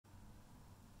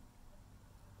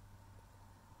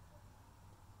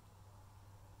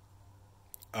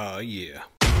Yeah.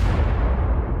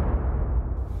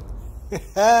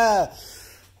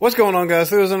 What's going on, guys?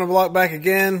 Who's on the block back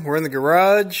again? We're in the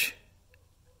garage.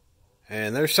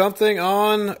 And there's something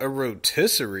on a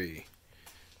rotisserie.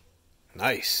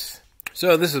 Nice.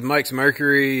 So this is Mike's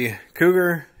Mercury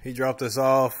Cougar. He dropped this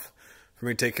off for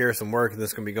me to take care of some work. And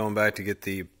this is going to be going back to get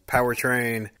the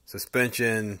powertrain,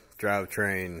 suspension,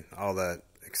 drivetrain, all that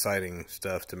exciting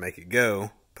stuff to make it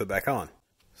go, put back on.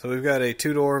 So we've got a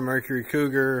two-door Mercury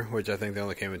Cougar, which I think they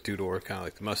only came in two-door, kind of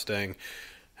like the Mustang.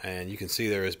 And you can see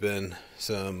there has been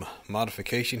some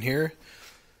modification here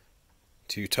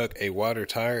to tuck a wider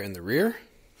tire in the rear.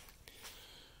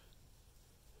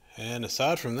 And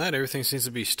aside from that, everything seems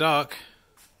to be stock.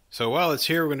 So while it's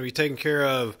here, we're going to be taking care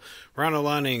of round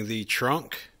aligning the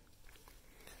trunk,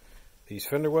 these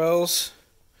fender wells,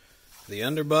 the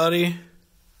underbody,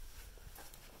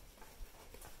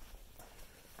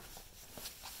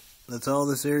 that's all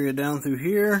this area down through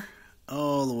here,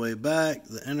 all the way back,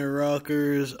 the inner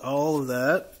rockers, all of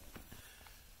that.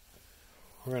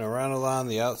 We're going to round align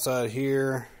the outside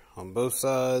here on both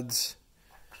sides.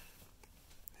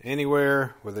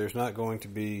 Anywhere where there's not going to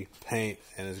be paint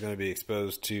and is going to be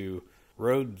exposed to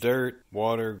road dirt,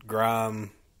 water,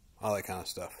 grime, all that kind of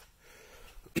stuff.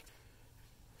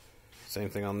 Same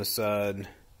thing on this side.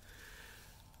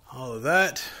 All of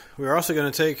that. We're also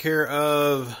going to take care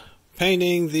of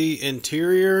painting the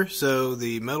interior. So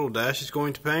the metal dash is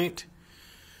going to paint.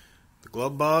 The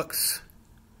glove box.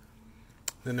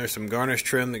 Then there's some garnish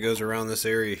trim that goes around this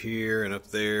area here and up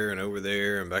there and over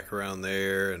there and back around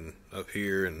there and up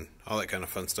here and all that kind of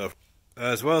fun stuff.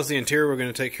 As well as the interior, we're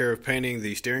going to take care of painting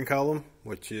the steering column,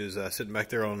 which is sitting back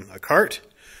there on a cart.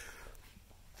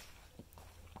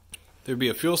 There'll be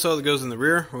a fuel cell that goes in the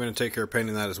rear. We're going to take care of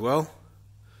painting that as well.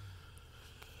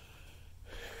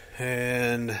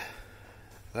 And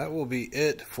that will be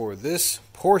it for this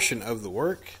portion of the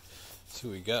work. So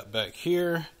we got back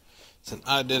here. It's an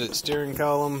I Did It steering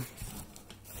column.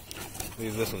 I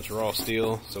believe this one's raw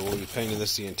steel, so we'll be painting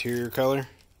this the interior color.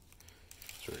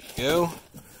 So ready to go.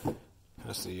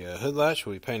 That's the hood latch.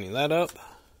 We'll be painting that up.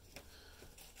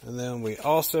 And then we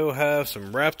also have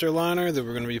some Raptor liner that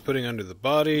we're going to be putting under the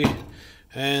body,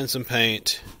 and some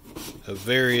paint of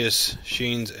various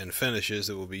sheens and finishes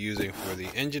that we'll be using for the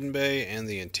engine bay and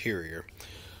the interior.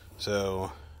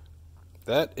 So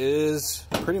that is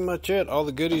pretty much it. All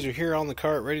the goodies are here on the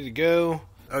cart, ready to go.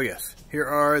 Oh yes, here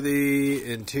are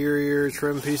the interior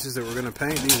trim pieces that we're going to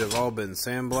paint. These have all been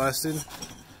sandblasted,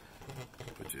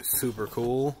 which is super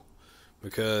cool,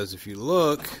 because if you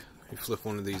look, you flip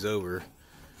one of these over,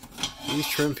 these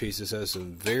trim pieces have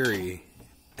some very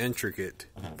intricate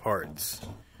parts.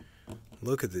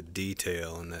 Look at the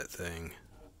detail in that thing.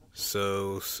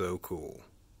 So cool.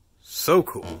 So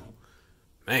cool.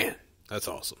 Man, that's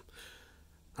awesome.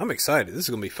 I'm excited. This is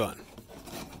going to be fun.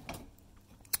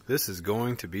 This is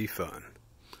going to be fun.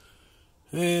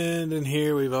 And in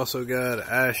here we've also got an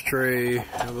ashtray,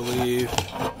 I believe.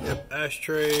 Yep,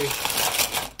 ashtray.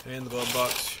 And the glove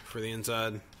box for the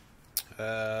inside.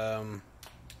 I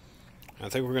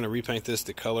think we're going to repaint this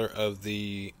the color of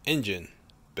the engine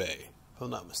bay, if I'm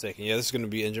not mistaken. Yeah, this is going to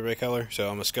be engine bay color. So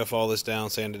I'm going to scuff all this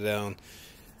down, sand it down,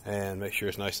 and make sure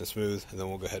it's nice and smooth. And then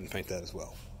we'll go ahead and paint that as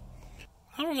well.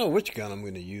 I don't know which gun I'm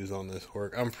going to use on this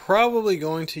work. I'm probably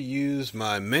going to use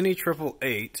my Mini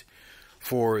 888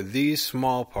 for these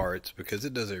small parts, because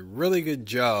it does a really good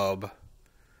job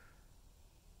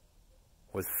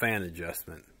with fan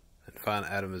adjustment and fine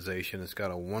atomization. It's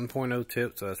got a 1.0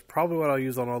 tip, so that's probably what I'll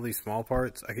use on all these small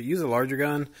parts. I could use a larger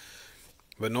gun,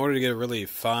 but in order to get a really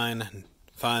fine,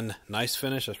 nice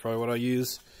finish, that's probably what I'll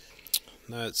use.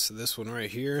 That's this one right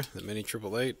here, the Mini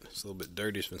 888. It's a little bit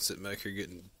dirty. It's been sitting back here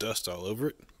getting dust all over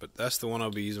it. But that's the one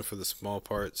I'll be using for the small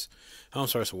parts. Oh, I'm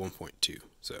sorry, it's a 1.2.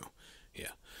 So, yeah.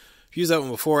 I've used that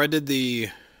one before. I did the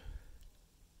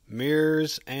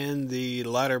mirrors and the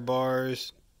ladder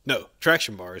bars. No,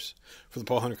 traction bars for the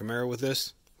Paul Hunter Camaro with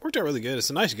this. Worked out really good. It's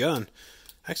a nice gun.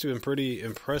 Actually been pretty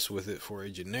impressed with it for a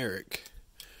generic.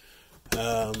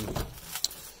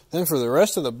 Then for the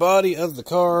rest of the body of the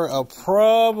car, I'll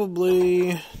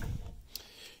probably,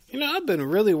 I've been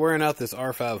really wearing out this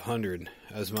R500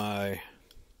 as my,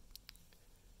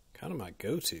 kind of my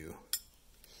go-to.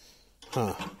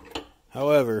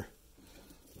 However,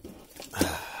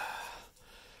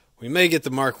 we may get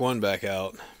the Mark 1 back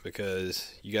out,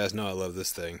 because you guys know I love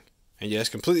this thing. And yes,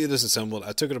 completely disassembled.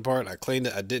 I took it apart, I cleaned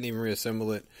it, I didn't even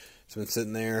reassemble it. It's been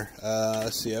sitting there.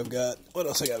 Let's see, what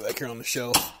else I got back here on the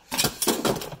shelf?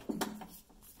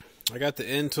 I got the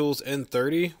N-Tools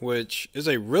N30, which is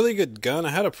a really good gun. I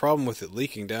had a problem with it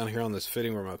leaking down here on this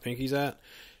fitting where my pinky's at,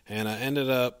 and I ended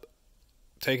up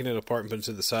taking it apart and putting it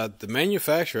to the side. The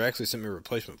manufacturer actually sent me a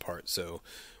replacement part, so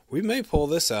we may pull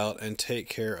this out and take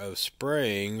care of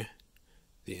spraying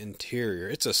the interior.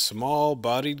 It's a small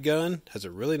bodied gun, has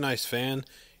a really nice fan,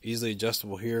 easily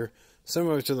adjustable here,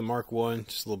 similar to the Mark 1,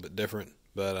 just a little bit different,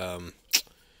 but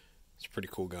it's a pretty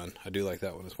cool gun. I do like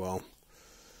that one as well.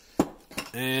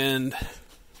 And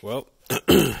well,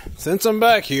 since I'm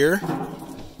back here,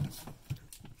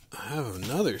 I have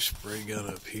another spray gun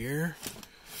up here,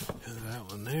 and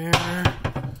that one there,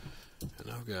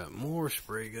 and I've got more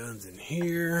spray guns in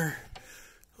here.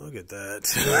 Look at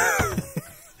that.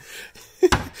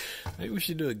 Maybe we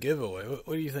should do a giveaway. What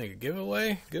do you think? A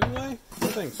giveaway? Giveaway? I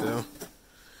think so.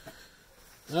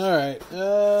 Alright,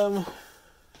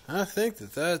 I think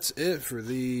that's it for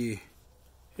the,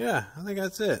 yeah, I think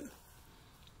that's it.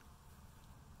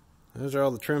 Those are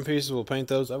all the trim pieces. We'll paint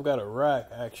those. I've got a rack,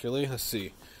 actually. Let's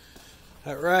see.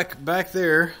 That rack back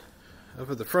there,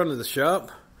 up at the front of the shop.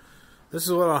 This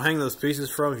is what I'll hang those pieces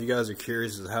from if you guys are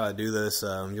curious as to how I do this.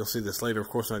 You'll see this later, of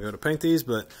course, when I go to paint these,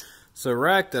 but it's a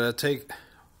rack that I take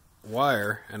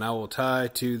wire and I will tie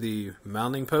to the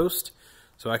mounting post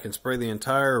so I can spray the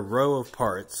entire row of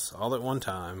parts all at one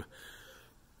time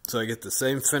so I get the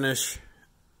same finish,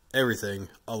 everything,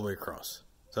 all the way across.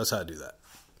 So that's how I do that.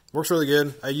 Works really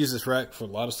good. I use this rack for a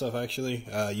lot of stuff, actually.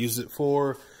 I use it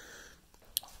for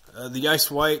the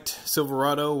Ice White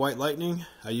Silverado White Lightning.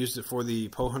 I used it for the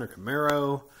Pole Hunter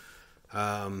Camaro.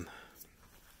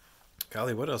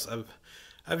 Golly, what else?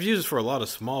 I've used it for a lot of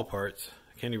small parts.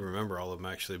 I can't even remember all of them,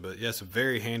 actually. But yeah, it's a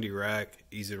very handy rack.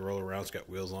 Easy to roll around. It's got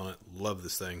wheels on it. Love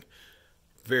this thing.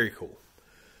 Very cool.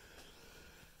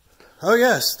 Oh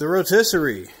yes, the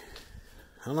rotisserie.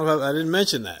 I don't know if I didn't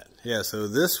mention that. Yeah, so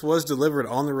this was delivered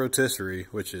on the rotisserie,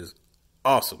 which is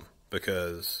awesome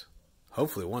because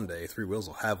hopefully one day Three Wheels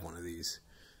will have one of these.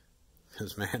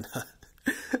 Because, man,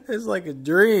 it's like a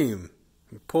dream.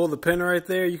 You pull the pin right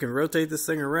there. You can rotate this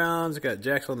thing around. It's got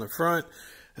jacks on the front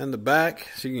and the back,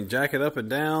 so you can jack it up and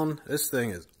down. This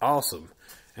thing is awesome.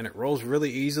 And it rolls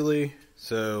really easily.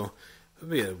 So it'll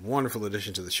be a wonderful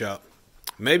addition to the shop.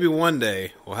 Maybe one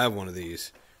day we'll have one of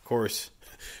these. Of course,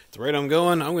 at the rate I'm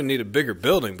going, I'm going to need a bigger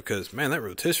building because, man, that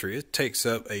rotisserie, it takes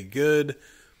up a good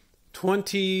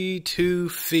 22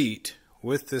 feet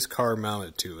with this car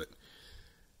mounted to it.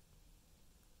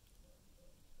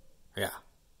 Yeah,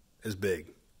 it's big.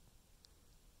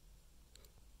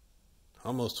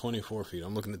 Almost 24 feet.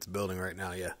 I'm looking at the building right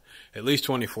now, yeah. At least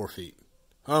 24 feet.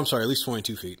 Oh, I'm sorry, at least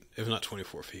 22 feet, if not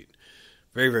 24 feet.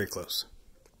 Very, very close.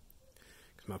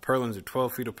 Because my purlins are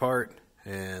 12 feet apart,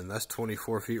 and that's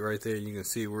 24 feet right there. You can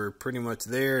see we're pretty much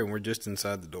there, and we're just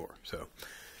inside the door. So,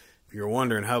 if you're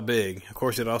wondering how big, of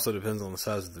course it also depends on the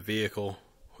size of the vehicle,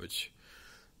 which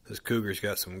this Cougar's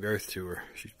got some girth to her.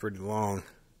 She's pretty long.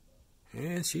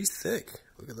 And she's thick.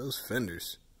 Look at those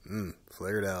fenders.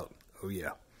 Flared out. Oh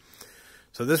yeah.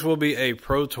 So this will be a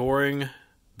Pro Touring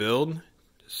build,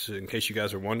 just in case you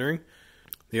guys are wondering.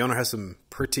 The owner has some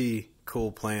pretty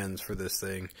cool plans for this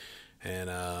thing. And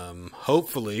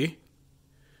hopefully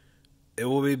it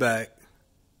will be back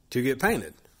to get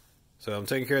painted. So I'm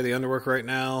taking care of the underwork right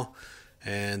now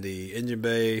and the engine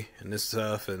bay and this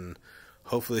stuff, and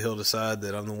hopefully he'll decide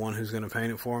that I'm the one who's going to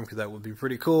paint it for him, because that would be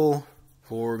pretty cool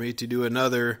for me to do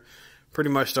another pretty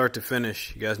much start to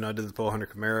finish. You guys know I did the Pole Hunter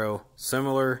Camaro.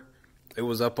 Similar. It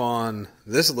was up on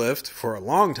this lift for a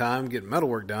long time getting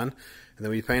metalwork done. And then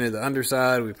we painted the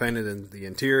underside, we painted the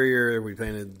interior, we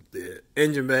painted the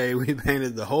engine bay, we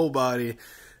painted the whole body,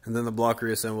 and then the block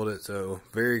reassembled it. So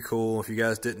very cool. If you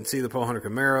guys didn't see the Pole Hunter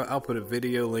Camaro, I'll put a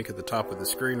video link at the top of the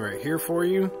screen right here for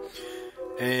you.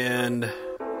 And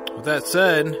with that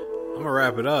said, I'm going to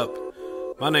wrap it up.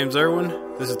 My name's Erwin.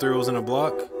 This is Three Wheels in a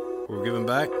Block. We're giving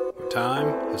back what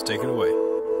time has taken away.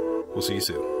 We'll see you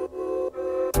soon.